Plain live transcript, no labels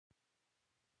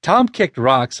Tom kicked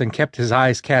rocks and kept his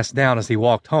eyes cast down as he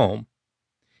walked home.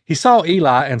 He saw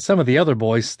Eli and some of the other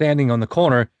boys standing on the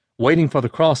corner waiting for the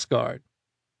cross guard.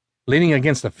 Leaning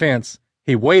against a fence,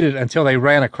 he waited until they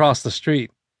ran across the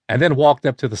street and then walked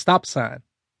up to the stop sign.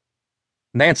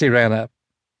 Nancy ran up.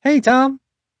 "Hey, Tom."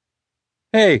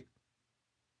 "Hey."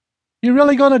 "You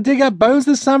really going to dig up bones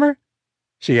this summer?"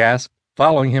 she asked,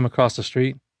 following him across the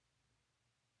street.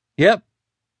 "Yep,"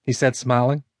 he said,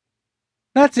 smiling.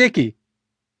 "That's icky."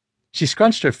 She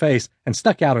scrunched her face and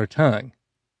stuck out her tongue.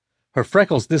 Her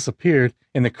freckles disappeared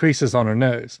in the creases on her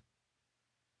nose.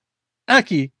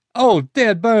 "Ucky, old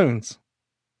dead bones."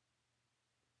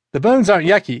 "The bones aren't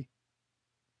yucky.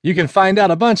 You can find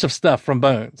out a bunch of stuff from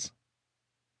bones."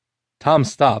 Tom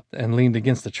stopped and leaned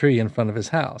against a tree in front of his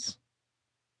house.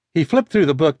 He flipped through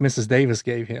the book Mrs. Davis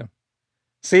gave him.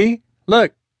 "See?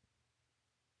 Look."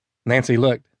 Nancy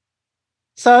looked.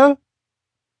 "So?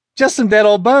 Just some dead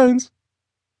old bones."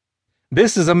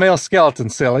 "This is a male skeleton,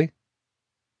 silly.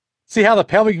 See how the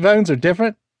pelvic bones are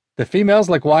different? The females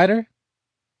look wider."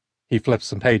 He flipped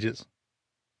some pages.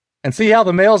 "And see how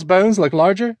the male's bones look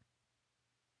larger?"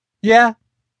 "Yeah."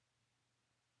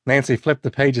 Nancy flipped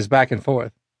the pages back and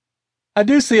forth. "I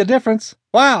do see a difference.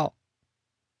 Wow."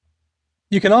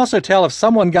 "You can also tell if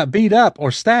someone got beat up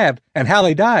or stabbed and how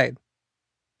they died."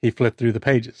 He flipped through the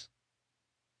pages.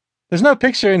 "There's no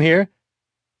picture in here,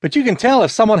 but you can tell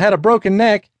if someone had a broken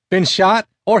neck, been shot,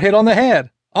 or hit on the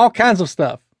head. All kinds of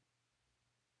stuff."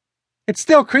 "It's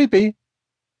still creepy."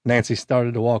 Nancy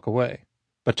started to walk away,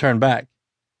 but turned back.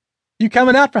 "You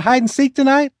coming out for hide and seek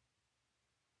tonight?"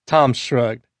 Tom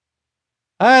shrugged.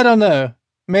 "I don't know.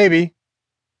 Maybe."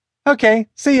 "Okay,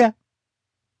 see ya."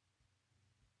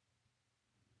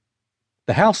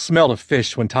 The house smelled of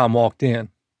fish when Tom walked in.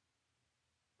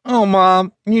 "Oh,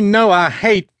 Mom, you know I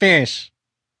hate fish,"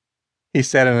 he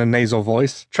said in a nasal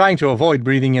voice, trying to avoid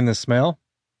breathing in the smell.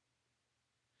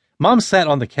 Mom sat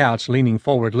on the couch, leaning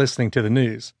forward, listening to the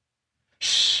news.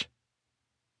 "Shh."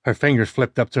 Her fingers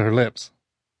flipped up to her lips.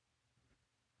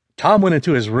 Tom went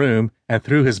into his room and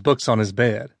threw his books on his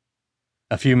bed.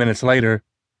 A few minutes later,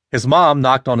 his mom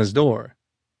knocked on his door.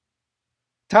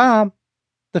 "Tom,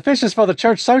 the fish is for the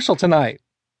church social tonight.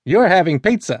 You're having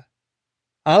pizza.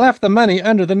 I left the money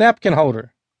under the napkin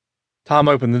holder." Tom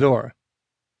opened the door.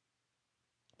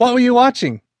 "What were you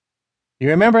watching? You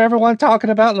remember everyone talking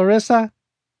about Larissa?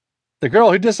 The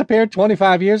girl who disappeared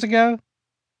 25 years ago?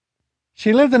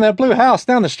 She lived in that blue house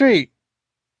down the street."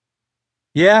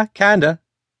 "Yeah, kinda."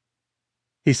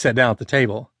 He sat down at the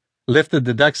table, lifted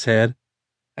the duck's head,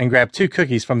 and grabbed 2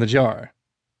 cookies from the jar.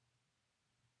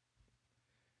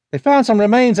 "They found some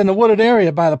remains in the wooded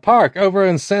area by the park over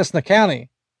in Cessna County,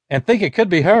 and think it could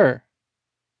be her."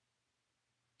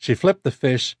 She flipped the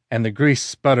fish, and the grease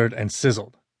sputtered and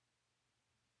sizzled.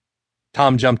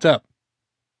 Tom jumped up.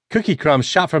 Cookie crumbs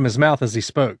shot from his mouth as he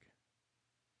spoke.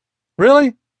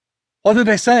 "Really? What did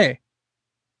they say?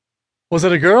 Was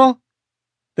it a girl?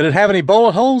 Did it have any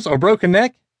bullet holes or broken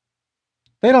neck?"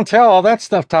 "They don't tell all that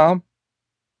stuff, Tom.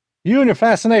 You and your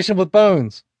fascination with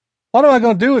bones. What am I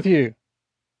going to do with you?"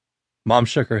 Mom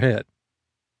shook her head.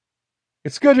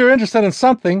 "It's good you're interested in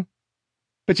something,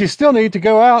 but you still need to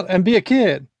go out and be a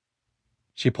kid."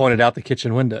 She pointed out the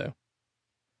kitchen window.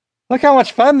 "Look how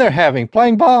much fun they're having,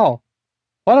 playing ball.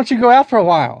 Why don't you go out for a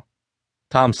while?"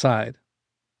 Tom sighed.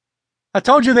 "I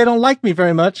told you they don't like me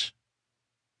very much."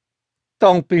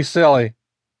 "Don't be silly.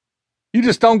 You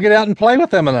just don't get out and play with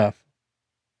them enough.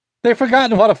 They've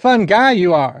forgotten what a fun guy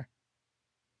you are."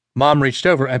 Mom reached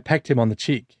over and pecked him on the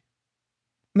cheek.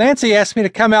 "Nancy asked me to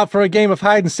come out for a game of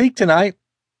hide and seek tonight.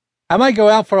 I might go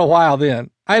out for a while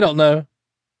then. I don't know."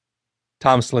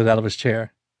 Tom slid out of his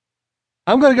chair.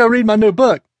 "I'm going to go read my new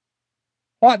book."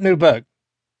 "What new book?"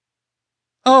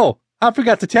 "Oh, I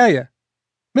forgot to tell you.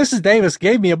 Mrs. Davis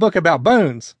gave me a book about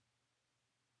bones."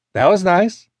 "That was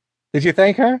nice. Did you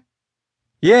thank her?"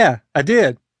 "Yeah, I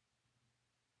did."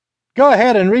 "Go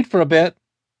ahead and read for a bit,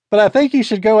 but I think you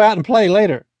should go out and play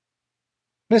later.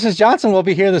 Mrs. Johnson will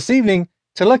be here this evening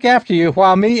to look after you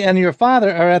while me and your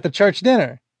father are at the church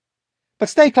dinner. But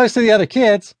stay close to the other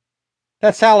kids.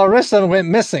 That's how Larissa went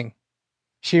missing.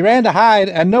 She ran to hide,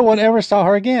 and no one ever saw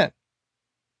her again."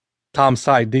 Tom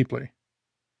sighed deeply.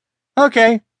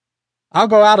 "Okay, I'll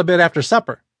go out a bit after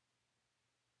supper."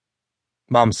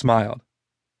 Mom smiled.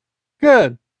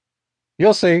 "Good.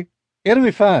 You'll see. It'll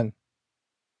be fun."